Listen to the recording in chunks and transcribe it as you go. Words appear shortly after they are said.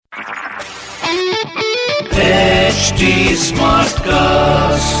HD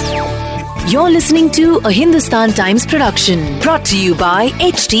Smartcast. You're listening to a Hindustan Times production brought to you by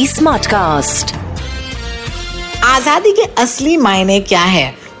HD Smartcast. आजादी के असली मायने क्या है,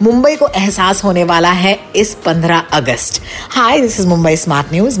 मुंबई को एहसास होने वाला है इस 15 अगस्त। हाय, this is Mumbai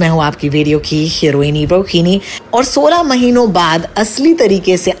smart news. मैं हूँ आपकी वीडियो की हीरोइनी रोहिणी और 16 महीनों बाद असली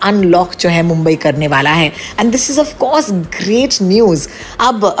तरीके से अनलॉक जो है मुंबई करने वाला है। And this is of course great news.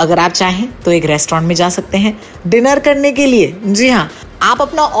 अब अगर आप चाहें तो एक रेस्टोरेंट में जा सकते हैं डिनर करने के लिए। जी हाँ, आप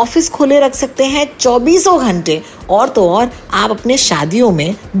अपना ऑफिस खोले रख सकते हैं 24 घंटे, और तो और आप अपने शादियों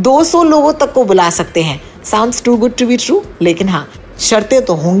में 200 लोगों तक को बुला सकते हैं। Sounds to good to be true, लेकिन हाँ, शर्तें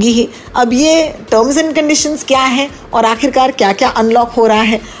तो होंगी ही। अब ये टर्म्स एंड कंडीशंस क्या हैं और आखिरकार क्या क्या अनलॉक हो रहा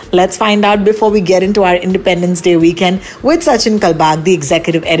है, let's find out before we get into our independence day weekend with Sachin Kalbag, the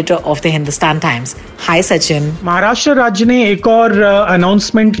executive editor of the Hindustan times. हाय सचिन। महाराष्ट्र राज्य ने एक और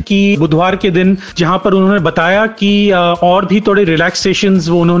अनाउंसमेंट की बुधवार के दिन, जहां पर उन्होंने बताया कि और भी थोड़े रिलैक्सेशंस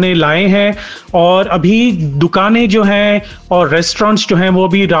वो उन्होंने लाए हैं, और अभी दुकानें जो हैं और रेस्टोरेंट्स जो हैं वो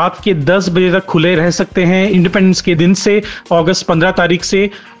भी रात के 10 बजे तक खुले रह सकते हैं इंडिपेंडेंस के दिन से, अगस्त 15 तारीख से।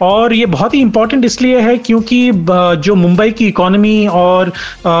 और ये बहुत ही इंपॉर्टेंट इसलिए है क्योंकि जो मुंबई की इकोनॉमी और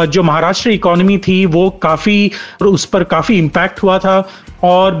जो महाराष्ट्र इकोनॉमी थी वो उस पर काफ़ी इम्पैक्ट हुआ था,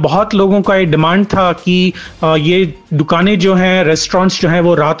 और बहुत लोगों का ये डिमांड था कि ये दुकानें जो हैं, रेस्टोरेंट्स जो हैं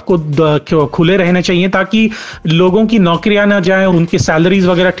वो रात को खुले रहने चाहिए ताकि लोगों की नौकरियां ना जाएं, उनकी सैलरीज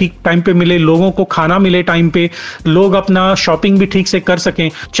वगैरह ठीक टाइम पे मिले, लोगों को खाना मिले टाइम पे, लोग अपना शॉपिंग भी ठीक से कर सकें।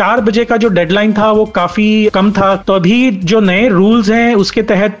 4 बजे का जो डेडलाइन था वो काफ़ी कम था। तो अभी जो नए रूल्स हैं उसके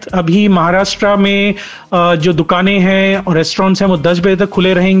तहत अभी महाराष्ट्र में जो दुकानें हैं और रेस्टोरेंट्स हैं वो 10 बजे तक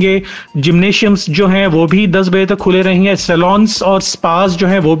खुले रहेंगे। जिम्नेशियम्स जो हैं वो भी 10 बजे तक खुले रहेंगे। सैलून्स और स्पास जो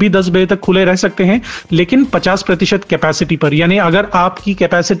हैं वो भी 10 बजे तक खुले रह सकते हैं, लेकिन 50% कैपेसिटी पर। यानी अगर आपकी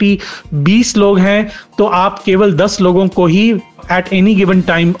कैपेसिटी 20 लोग हैं तो आप केवल 10 लोगों को ही एट एनी गिवन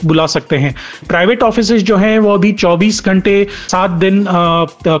टाइम बुला सकते हैं। प्राइवेट ऑफिसेज जो हैं वो अभी 24 घंटे 7 दिन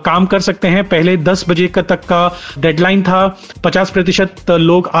काम कर सकते हैं। पहले 10 बजे तक का डेडलाइन था, 50%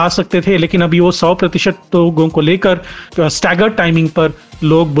 लोग आ सकते थे, लेकिन अभी वो 100% लोगों को लेकर स्टैगर टाइमिंग पर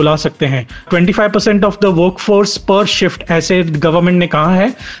लोग बुला सकते हैं। 25% ऑफ द वर्कफोर्स पर शिफ्ट, ऐसे गवर्नमेंट ने कहा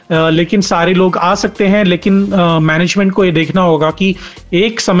है, लेकिन सारे लोग आ सकते हैं। लेकिन मैनेजमेंट को ये देखना होगा कि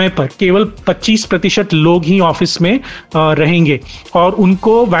एक समय पर केवल 25% लोग ही ऑफिस में रहेंगे, और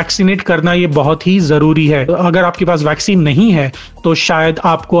उनको वैक्सीनेट करना ये बहुत ही जरूरी है। अगर आपके पास वैक्सीन नहीं है तो शायद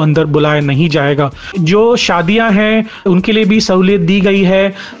आपको अंदर बुलाया नहीं जाएगा। जो शादियां हैं उनके लिए भी सहूलियत दी गई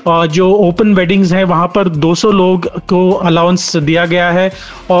है, और जो ओपन वेडिंग्स हैं वहां पर 200 लोग को अलाउंस दिया गया है,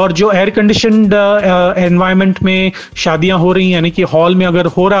 और जो एयर कंडीशनड एनवायरनमेंट में शादियां हो रही हैं, यानी कि हॉल में अगर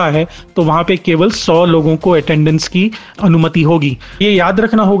हो रहा है तो वहां पे केवल 100 लोगों को अटेंडेंस की अनुमति होगी। ये याद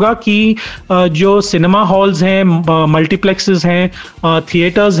रखना होगा कि जो सिनेमा हॉल्स हैं, मल्टीप्लेक्सेस हैं,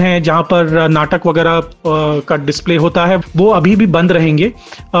 थिएटर्स हैं जहां पर नाटक वगैरह का डिस्प्ले होता है, वो अभी भी बंद रहेंगे।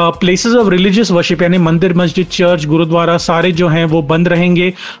 प्लेसेस ऑफ रिलीजियस वर्शिप यानी मंदिर, मस्जिद, चर्च, गुरुद्वारा सारे जो हैं वो बंद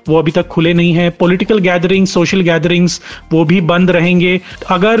रहेंगे, वो अभी तक खुले नहीं हैं। पॉलिटिकल गैदरिंग्स, सोशल गैदरिंग्स वो भी बंद रहेंगे।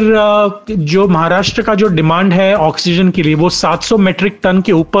 अगर जो महाराष्ट्र का जो डिमांड है ऑक्सीजन के लिए वो 700 मेट्रिक टन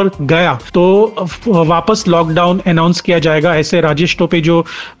के ऊपर गया तो वापस लॉकडाउन अनाउंस किया जाएगा, ऐसे राजेश टोपे जो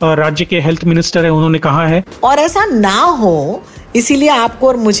राज्य के हेल्थ मिनिस्टर है उन्होंने कहा है। और ऐसा ना हो इसीलिए आपको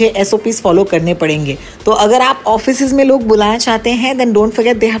और मुझे एसओपीज फॉलो करने पड़ेंगे। तो अगर आप ऑफिसेज में लोग बुलाना चाहते हैं then don't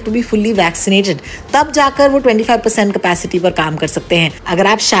forget they have to be fully vaccinated, तब जाकर वो 25% कैपेसिटी पर काम कर सकते हैं। अगर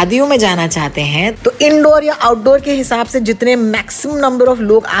आप शादियों में जाना चाहते हैं तो इंडोर या आउटडोर के हिसाब से जितने मैक्सिमम नंबर ऑफ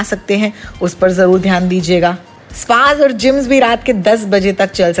लोग आ सकते हैं उस पर जरूर ध्यान दीजिएगा। स्पाज और जिम्स भी रात के 10 बजे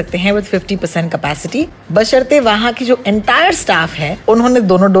तक चल सकते हैं विद 50% कैपेसिटी, बशर्ते वहां की जो एंटायर स्टाफ है उन्होंने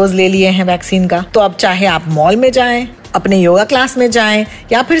दोनों डोज ले लिए हैं वैक्सीन का। तो अब चाहे आप मॉल में जाएं, अपने योगा क्लास में जाएं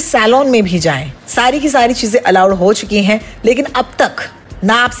या फिर सैलून में भी जाएं, सारी की सारी चीजें अलाउड हो चुकी हैं। लेकिन अब तक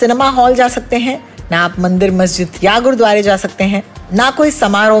ना आप सिनेमा हॉल जा सकते हैं, ना आप मंदिर, मस्जिद या गुरुद्वारे जा सकते हैं, ना कोई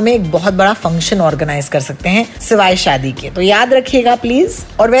समारोह में एक बहुत बड़ा फंक्शन ऑर्गेनाइज कर सकते हैं सिवाय शादी के। तो याद रखिएगा प्लीज।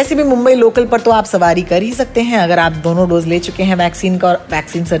 और वैसे भी मुंबई लोकल पर तो आप सवारी कर ही सकते हैं अगर आप दोनों डोज ले चुके हैं वैक्सीन का और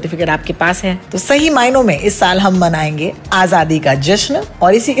वैक्सीन सर्टिफिकेट आपके पास है। तो सही मायनों में इस साल हम मनाएंगे आजादी का जश्न,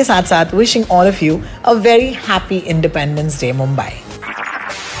 और इसी के साथ साथ wishing all of you a very happy independence day Mumbai.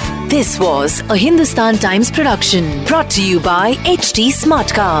 This was a Hindustan Times production brought to you by HD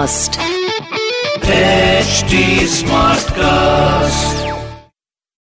Smartcast. HD Smartcast.